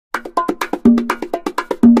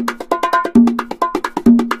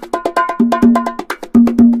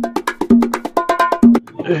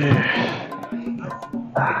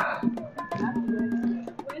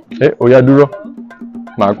Oya dúró.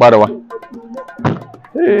 Màá padà wá.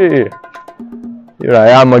 Hey, here I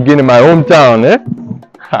am again in my hometown,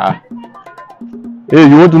 Ha. Hey,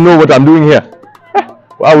 you want to know what I'm doing here?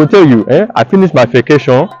 Well, I will tell you, I finished my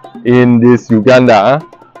vacation in this Uganda,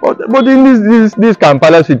 but in this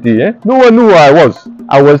Kampala city, no one knew who I was.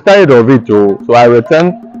 I was tired of it, so I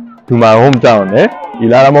returned to my hometown,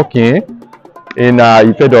 Ilaramokin, in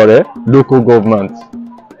Ifedore local government.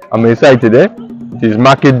 I'm excited, It is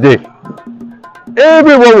market day.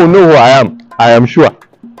 Everyone will know who I am. I am sure.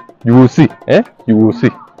 You will see, You will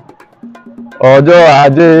see. Ọjọ́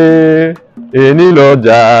Ajé, ení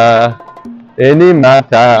lọ́jà, ení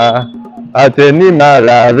mata, àtẹní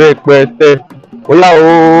mara rẹpẹtẹ. Oya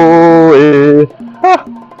o,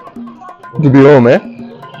 to be home,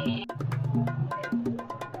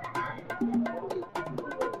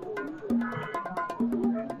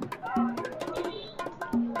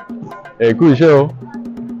 Kú iṣẹ́ o,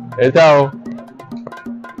 tá o.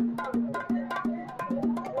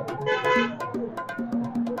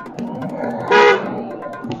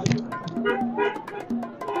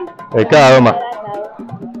 Káàárọ̀ mà.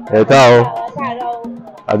 Tá o.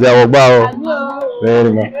 Àti àwọn gbá o. Bẹ́ẹ̀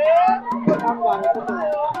ni mà.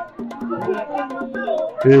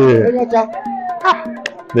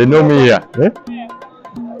 They know me here.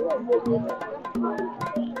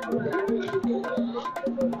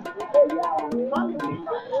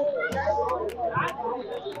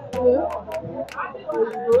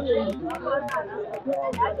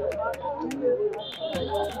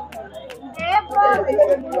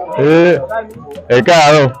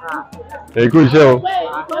 Káàárọ̀. Kú iṣẹ́ o.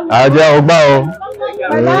 Àti àwọn gbá o.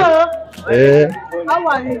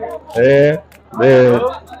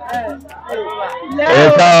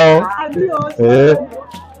 Tá o.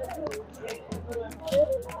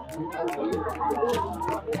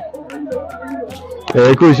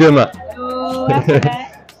 Kú iṣẹ́ mà.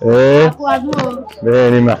 Bẹ́ẹ̀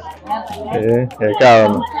ni mà. Káàárọ̀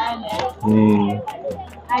mà.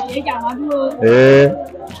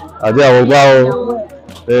 Àti àwọn gbá o.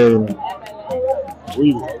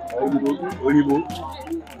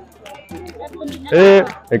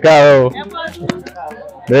 Káàárọ̀ o.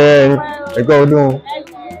 Bẹ́ẹ̀ ni, ẹ̀kọ́ ọdún.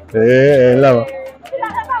 Ńlá mà.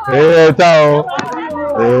 Tá o.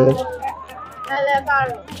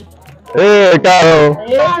 Káàárọ̀.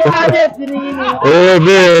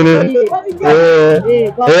 Bẹ́ẹ̀ ni.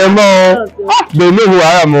 Mọ́ they know who I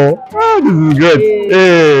am. This is great.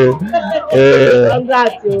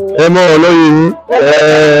 Mọ́ olóyè yín.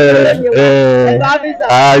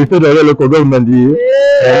 Ìfẹ́dọ̀rẹ́ local government yìí.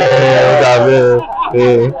 Tá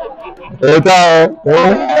o.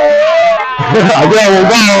 Àbí àwọn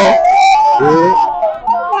ọgbà o.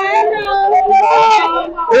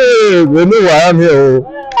 They know who I am here.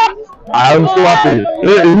 I am so happy.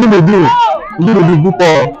 Inú mi dùn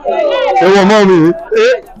púpọ̀. Wọ́n mọ́ mi.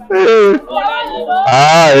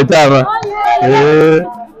 Tá a ma.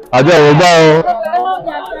 Àbí àwọn ọgbà o.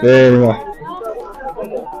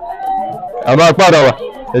 A máa padà wá.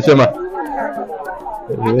 Ṣé ma.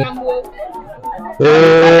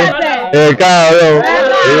 Káàárọ̀.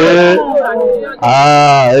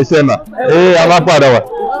 Ṣé ma. A máa padà wá.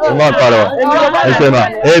 Ṣé ma.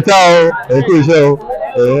 Tá o. Kú iṣẹ́ o.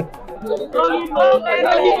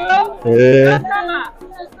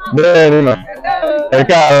 Bẹ́ẹ̀ ni mà.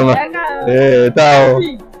 Káàárọ̀ mà. Tá o.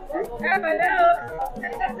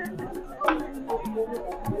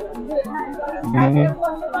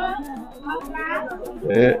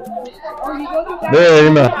 Bẹ́ẹ̀ ni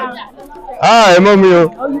mà. Mọ́ mi o.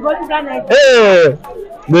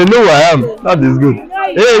 They know who I am. That is good.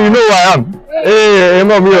 You know who I am.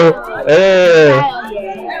 Mọ́ mi o.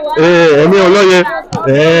 Èmi olóye.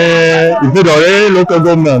 Ìfẹ́dọ̀rẹ́ local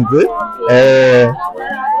government.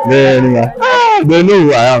 Bẹ́ẹ̀ ni mà. They know who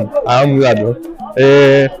I am. I am glad o.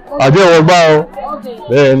 Àbí àwọn gbá o.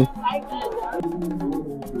 Bẹ́ẹ̀ ni.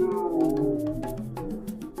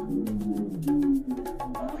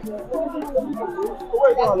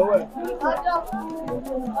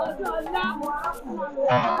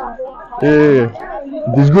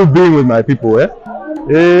 It is good being with my people,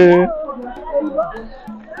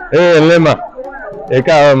 Lema.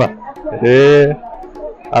 Káàárọ̀ mà.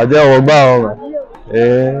 Àti àwọn gbá o mà.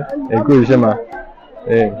 Kú iṣẹ́ mà.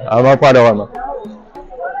 A máa padà wá mà.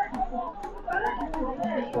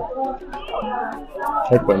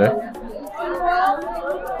 Pẹ̀lẹ́.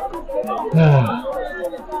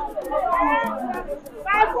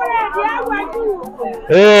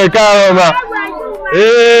 Káàárọ̀ mà.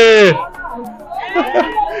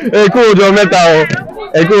 Kú ọjọ́ mẹ́ta o.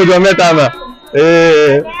 Kú ọjọ́ mẹ́ta mà.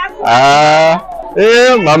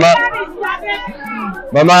 Màmá.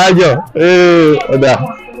 Mama Ajo. Ọ̀dà.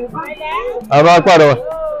 A máa pàdé wa.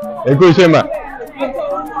 Ẹ kú iṣẹ́ mà.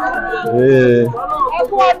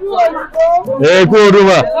 Ẹ kú ọdún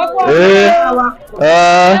mà.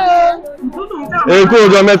 Ẹ kú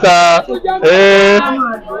ọjọ́ mẹ́ta.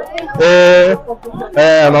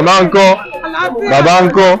 Màmá ńkọ́. Bàbá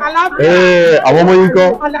ńkọ́. Àwọn ọmọ yín ńkọ́.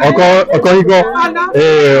 Ọkọ yín ńkọ́.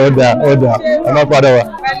 Ọ̀dà. A máa pàdé wa.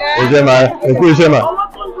 Iṣẹ́ mà. Ẹ kú iṣẹ́ mà.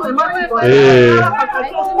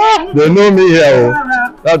 They know me here. Oh.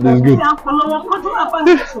 That is good.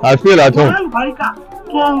 I feel at home.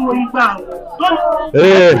 Ẹ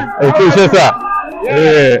ṣé sà. Ẹ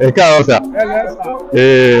káàárọ̀ sà. Ẹ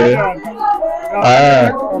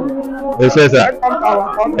ṣé sà.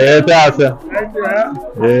 Tá a sà.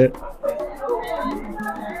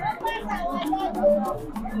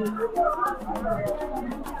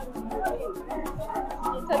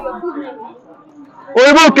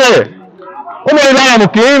 Oyinbo kẹ̀. Ó mọ̀ ní lára mọ̀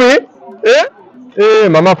kì í rí.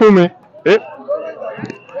 Màmá fún mi.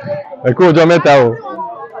 Ẹ kú ọjọ́ mẹ́ta o.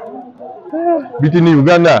 Bí ti ní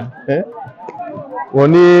Uganda. Wọ́n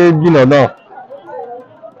ní jìnnà náà.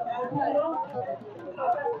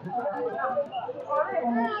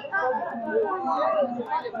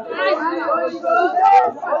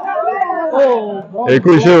 Ẹ kú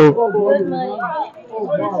iṣẹ́ o.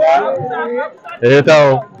 Tá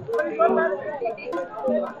o.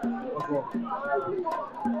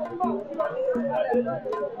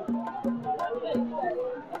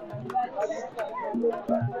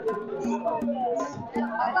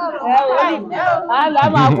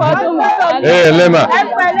 Lema.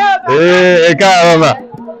 Káàárọ̀ mà.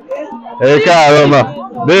 Káàárọ̀ mà.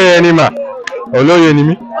 Bẹ́ẹ̀ ni mà. Olóyè ni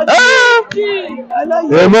mí.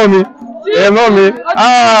 Ẹ mọ̀ mi. Ẹ mọ̀ mi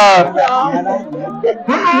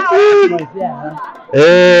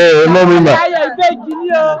mà.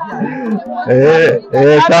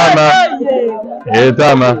 Tá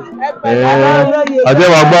a ma.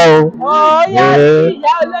 Àjẹwà gbọ́ o.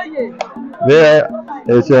 Bẹ́ẹ̀ ẹ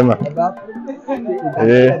ṣe mà.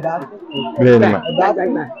 Bẹ́ẹ̀ ni mà.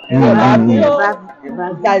 Ẹ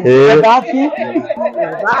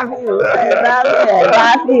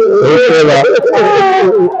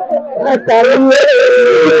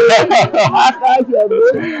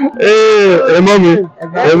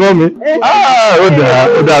mọ̀ mi. Ó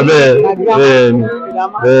dà bẹ́ẹ̀ ni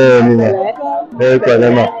mà. Ẹ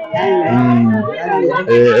pẹ̀lẹ́ mà. Ẹ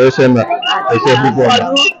ṣe mà. Ẹ ṣe púpọ̀ mà.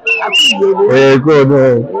 Kú ọdún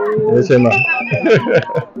ẹ ṣe mà.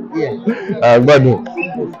 Àgbàdùn.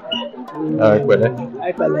 Pẹ̀lẹ́.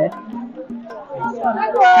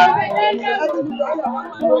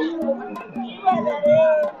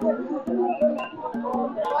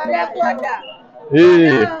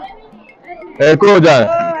 Ẹ kú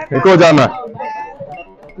ọjà mà.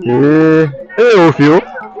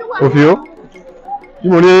 Òfìó. Tí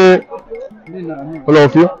mo ní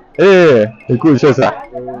ọlọ́ọ̀fíó. Ẹ kú iṣẹ́ sà.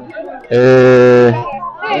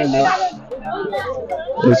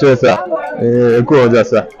 Iṣẹ́ sà. Ẹ kú ọjà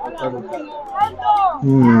sà.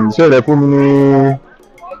 Ṣé rẹ̀ fún mi ní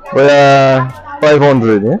bóyá 500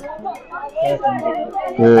 bẹ́ẹ̀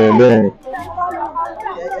ni.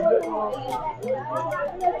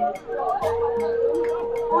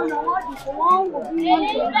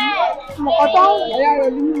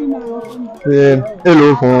 Èlò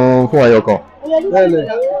fún ayọ̀ kan.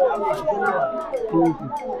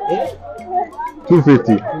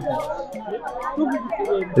 250.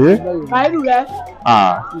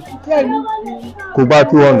 Kò bá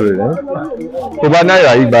 200. Kò bá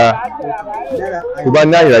náírà yìí gba.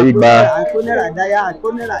 Náírà yìí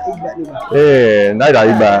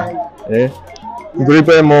gba. Nítorí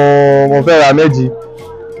pé mo fẹ́ ra méjì.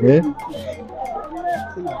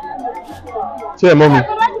 Ṣé ẹ mọ̀ mi?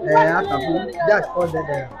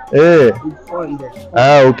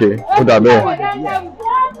 Ok. Ó dà bẹ́ẹ̀.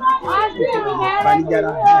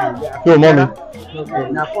 Ṣé o mọ̀ mi?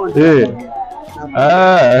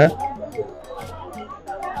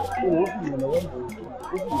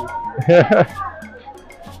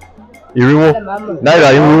 Ìrínwó. Náírà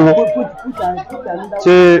ìrínwó.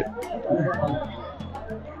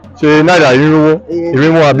 Ṣé náírà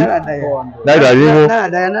ìrínwó àbí? Náírà ìrínwó.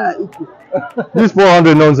 This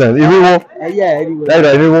 400 nonsense. Ìrínwó. Náírà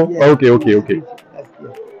ìrínwó. Ok.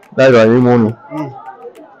 Náírà ìrínwó ni.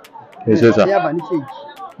 Ẹ ṣé sà.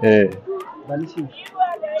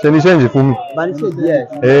 Ṣé ní ṣẹ́ǹjì fún mi?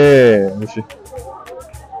 Ẹ ṣé.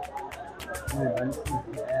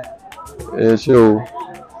 Ṣé o?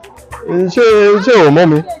 Ṣé o mọ̀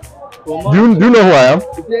mi? Do you know who I am? Do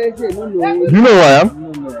you know who I am?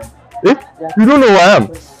 You don't know who I am?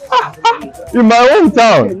 In my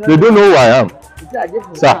hometown, they don't know who I am.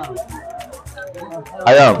 Sir,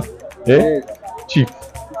 I am Chief,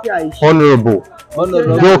 Honorable,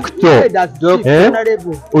 Doctor,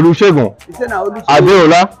 Olusegun,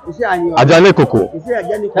 Adeola, Ajanlekoko,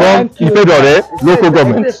 from Ifedore local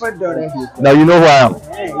government. Now you know who I am.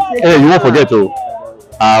 Hey, you won't forget to.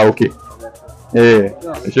 Okay. Hey,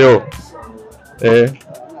 sure. Hey,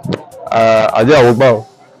 Aja Awogba.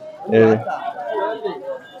 Hey.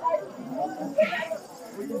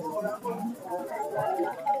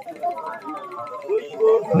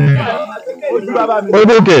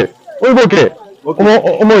 Oyiboke.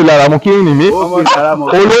 Ọmọ Ìlara mo kí ni mi.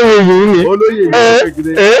 Olóyè yìí ni.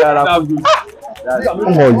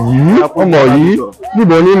 Ọmọ yìí.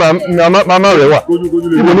 Níbo ni màmá rẹ̀ wà?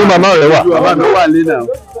 Níbo ni màmá rẹ̀ wà?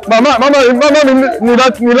 Màmá mi ní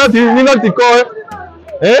láti kọ́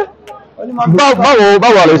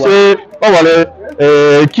báwo lè ṣe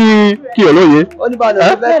kí olóye.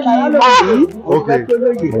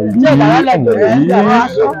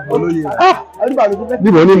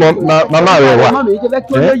 Níbo ni màmá rẹ̀ wà?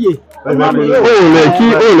 O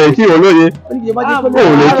lè kí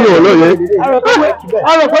olóye.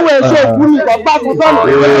 Ọ̀rọ̀ pé wọ́n ṣe òkú ní ìgbà fún sọ́nà.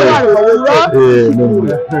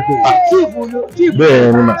 Bẹ́ẹ̀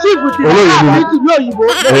ni mà. Olóye ni òyìnbó.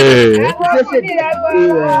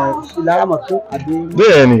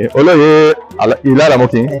 Bẹ́ẹ̀ ni olóye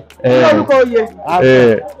Ìlàràmọ̀kín.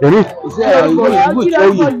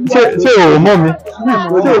 Ṣé o mọ̀ mi?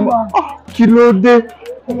 Kí ló dé?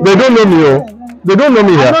 They don't know me o. They don't know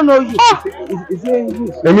me here. I don't know you.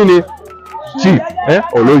 Èmi ni Chief,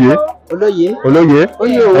 Olóye,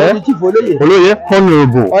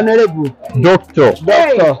 Honorable, Doctor,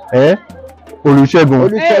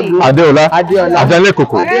 Olusegun, Adeola,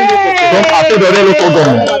 Ajanlekoko, from Ifedore local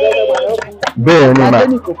government. Bẹ́ẹ̀ ni ma.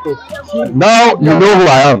 Now you know who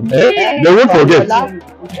I am. They won't forget.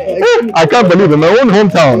 I can't believe it. My own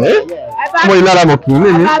hometown. Ọmọ Ìlàràmọ̀kín ni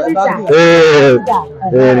mi.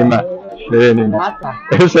 Bẹ́ẹ̀ ni ma.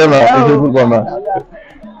 Ṣé ma ṣe púpọ̀ ma.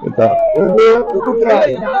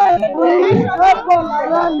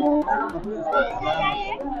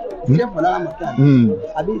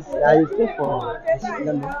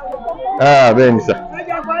 Bẹ́ẹ̀ ni sà.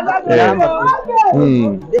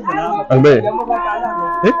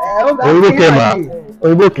 Oyiboke ma.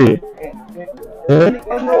 Oyiboke.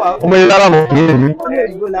 Ọmọ Ìlàràmọ̀kín ni mi.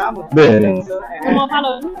 Bẹ́ẹ̀ ni.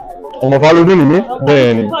 Ọmọ Falodun ni mi.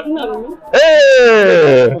 Bẹ́ẹ̀ ni.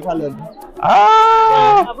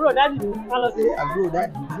 Àbúrò dáàdì mi ká lọ sí.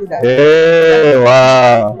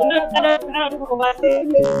 Wow.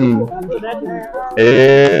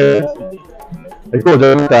 Èkó ọjọ́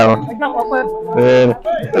níta wọn. Bẹ́ẹ̀ni.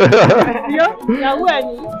 Ìyàwó ẹ̀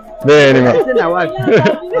ni. Bẹ́ẹ̀ni ma.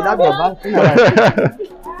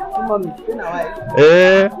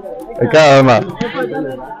 Ẹ̀ka àwọn ma.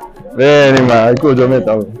 Bẹ́ẹ̀ni ma, èkó ọjọ́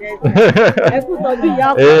mẹ́ta wọn. Ẹkú tọ́jú ìyá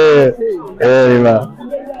ọkọ. Bẹ́ẹ̀ni ma.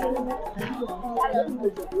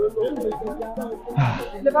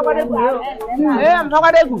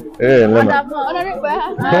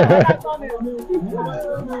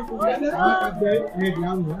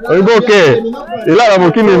 Oyiboke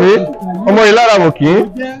Ìlàràmọ̀kín ni mi. Ọmọ Ìlàràmọ̀kín.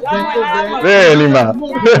 Bẹ́ẹ̀ ni mà.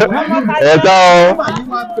 Ẹ̀ta o.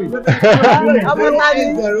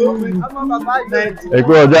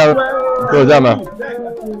 Èkó ọjà mà.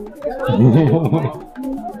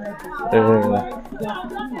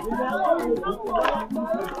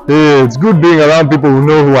 Hey, it's good being around people who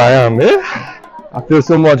know who I am. I feel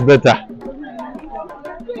so much better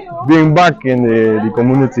being back in the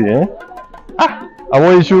community.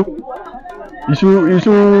 Àwọn iṣu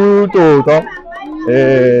tòótọ́.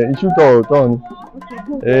 Iṣu tòótọ́ ni.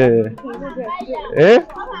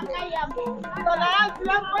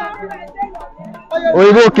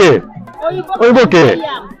 Oyiboke.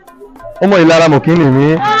 Ọmọ Ìlàràmọ̀kín ni mi.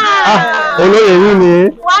 Olóyè yín ni.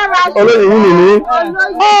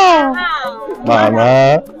 Màmá.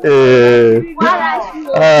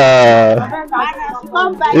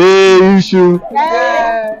 Iṣu.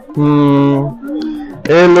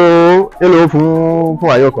 Èlò fún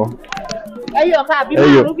àyọkàn. Ẹyọkàn àbí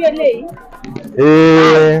márùn-ún bí eléyìí.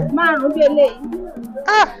 Márùn-ún bí eléyìí.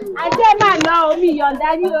 Ajé máa lọ omi ìyọ̀ǹda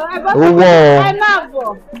ní o. Ẹ máa bọ̀.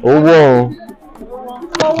 Owó.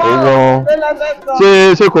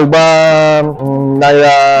 Ṣé kò gba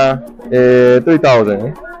náírà 3,000?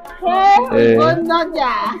 Òyìnbó ń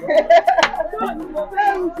tọ́jà.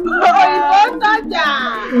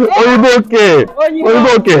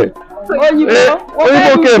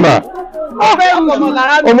 Oyiboke mà.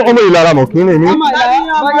 Ọmọ Ìlàràmọ̀kín ni mi.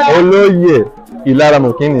 Olóyè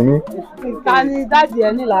Ìlaramọ̀kín ni mí. Tani daddy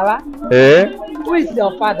ẹ ní Lara? Who is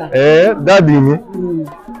your father? Daddy mi.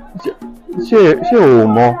 Ṣé o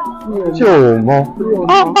mọ̀? Ṣé o mọ̀?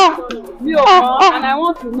 Mi ò mọ̀, and I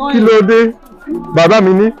want to know. Kí ló dé? Bàbá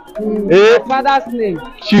mi ní. Your father's name?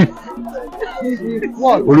 Chief.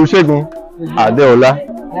 What? Olúṣẹ́gun Adéọlá.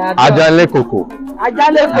 Ajanlekoko.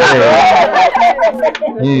 Ajanlekoko.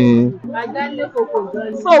 Ajanlekoko.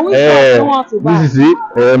 So which one do you want to buy? This is it.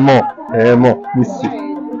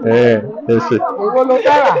 This is it. Ṣe. Èwo ló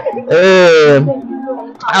fẹ́ rà?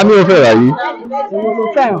 Mi ò fẹ́ rà yìí. Èwo ló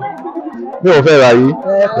fẹ́ rà? Mi ò fẹ́ rà yìí.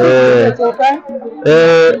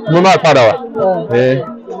 Mo máa padà wá.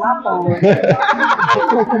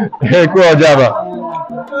 Kú ọjà bá.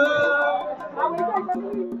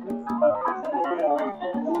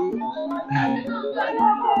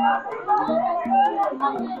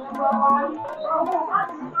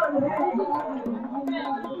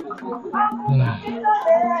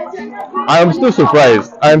 I am still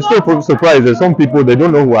surprised. I am still surprised that some people, they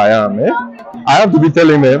don't know who I am. I have to be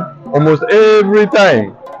telling them almost every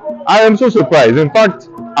time. I am so surprised. In fact,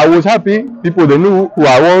 I was happy people, they knew who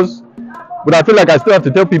I was, but I feel like I still have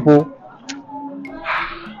to tell people.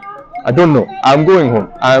 I don't know. I'm going home.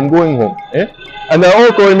 I'm going home. And they're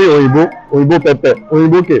all calling me Oyibo, Oyibo Pepe,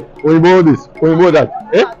 Oyibo Ke, Oyibo this, Oyibo that.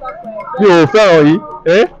 You fẹ́ yìí.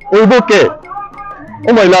 Oyibo Ke.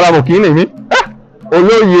 Ọmọ Ìlaramọ̀kín ni mí.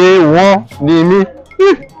 Olóyè wọn ni mí.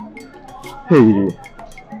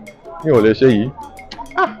 Mi ò lè ṣe yìí.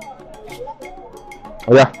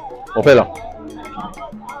 Ọ̀yá, mo fẹ́ lọ.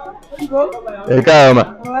 Káàárọ̀ mà.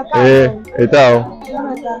 Ẹ̀ta o.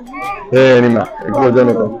 Ni mà. Ẹ̀kú ọjọ́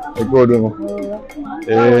nìkan. Ẹ̀kú ọdún wọn.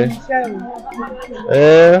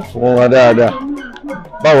 Wọ́n wá dáadáa.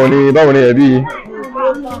 Báwo ni ẹbí yìí?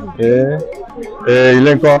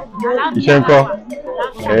 Ilé ńkọ́? Iṣẹ́ ńkọ́?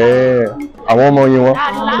 Àwọn ọmọ yín wọn?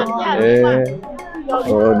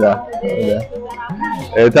 Ọ̀dà.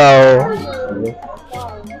 Ẹ̀ta o.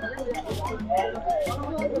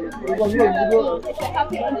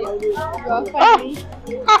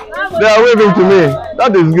 They are waving to me.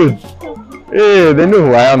 That is good. Hey, they know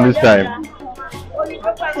who I am this time.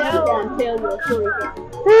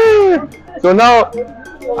 So now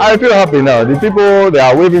I feel happy now. The people, they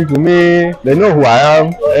are waving to me. They know who I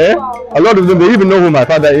am. A lot of them, they even know who my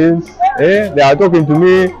father is. They are talking to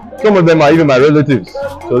me. Some of them are even my relatives,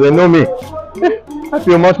 so they know me. I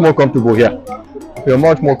feel much more comfortable here. I feel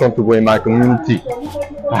much more comfortable in my community.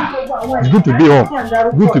 It's good to be home.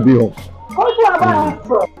 Good to be home.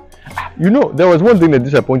 You know, there was one thing that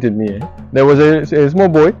disappointed me. There was a small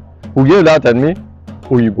boy who yelled out at me,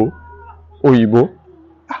 Oyibo, Oyibo.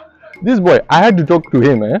 This boy, I had to talk to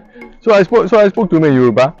him. So I spoke to him in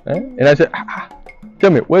Yoruba, and I said,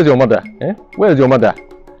 tell me, where's your mother? Where's your mother?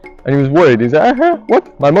 And he was worried. He said,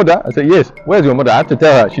 what? My mother? I said, yes. Where's your mother? I have to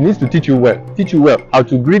tell her. She needs to teach you well how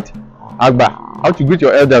to greet Agba, how to greet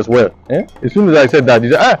your elders well. As soon as I said that,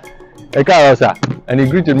 he said, and he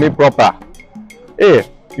greeted me proper. Hey,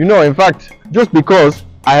 you know, in fact, just because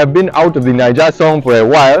I have been out of the Niger song for a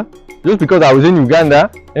while, just because I was in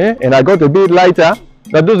Uganda, and I got a bit lighter,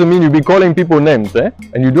 that doesn't mean you'll be calling people names,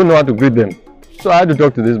 and you don't know how to greet them. So I had to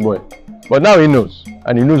talk to this boy. But now he knows,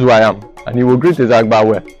 and he knows who I am, and he will greet his Agba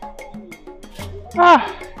well.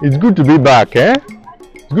 It's good to be back,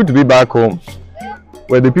 It's good to be back home,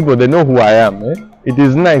 where the people, they know who I am, It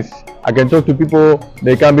is nice. I can talk to people,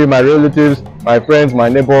 they can be my relatives, my friends, my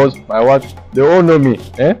neighbors, my what, they all know me,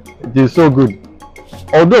 It is so good.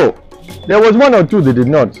 Although, there was one or two they did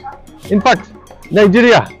not. In fact,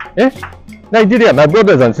 Nigeria, Nigeria, my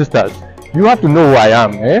brothers and sisters, you have to know who I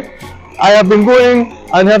am, I have been going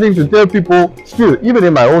and having to tell people still, even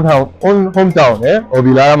in my own hometown, of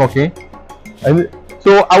Ìlaramọ̀kín. And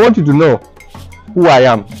so I want you to know who I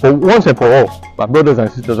am, for once and for all, my brothers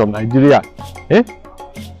and sisters of Nigeria.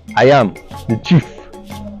 I am the Chief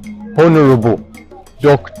Honorable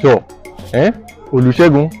Dr.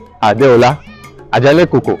 Olúṣẹ́gun Adéọlá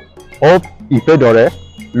Ajanlekoko of Ifedore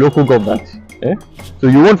local government. So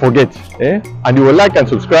you won't forget, and you will like and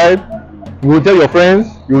subscribe. You will tell your friends,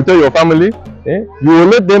 you will tell your family, you will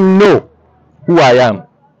let them know who I am,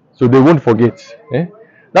 so they won't forget.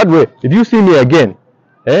 That way, if you see me again,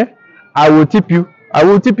 I will tip you. I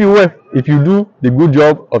will tip you well if you do the good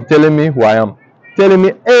job of telling me who I am, telling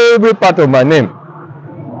me every part of my name.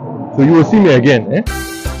 So you will see me again.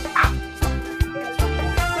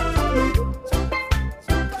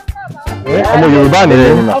 Ọmọ Yorùbá ni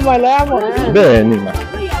ẹni mà. Bẹ́ẹ̀ ni mà.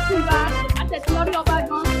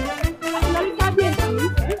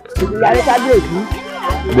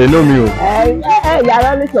 They know me o.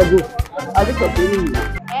 Yàrá lè sọ̀gbọ̀. Àbí sọ̀gbọ̀ ni.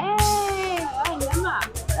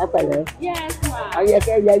 Yes, ma. Are you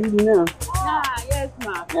okay? Yeah, you know. Yes,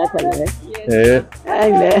 ma.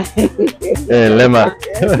 Lema.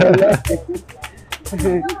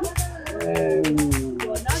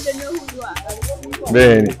 Now they know who you are.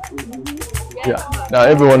 Benny. Yeah. Now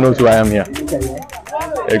everyone knows who I am here.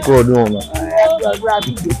 A good woman.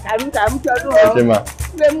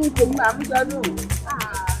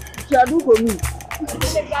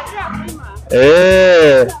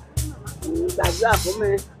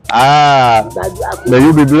 May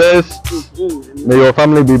you be blessed. May your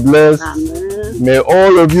family be blessed. May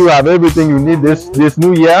all of you have everything you need this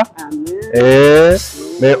new year.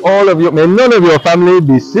 May all of you, may none of your family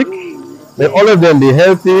be sick. May all of them be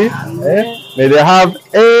healthy. May they have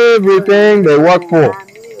everything they work for.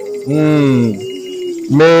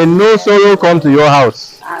 May no sorrow come to your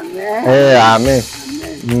house. Amen.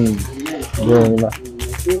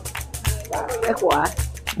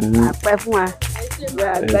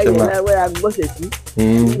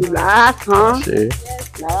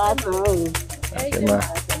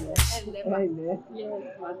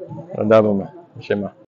 Amen.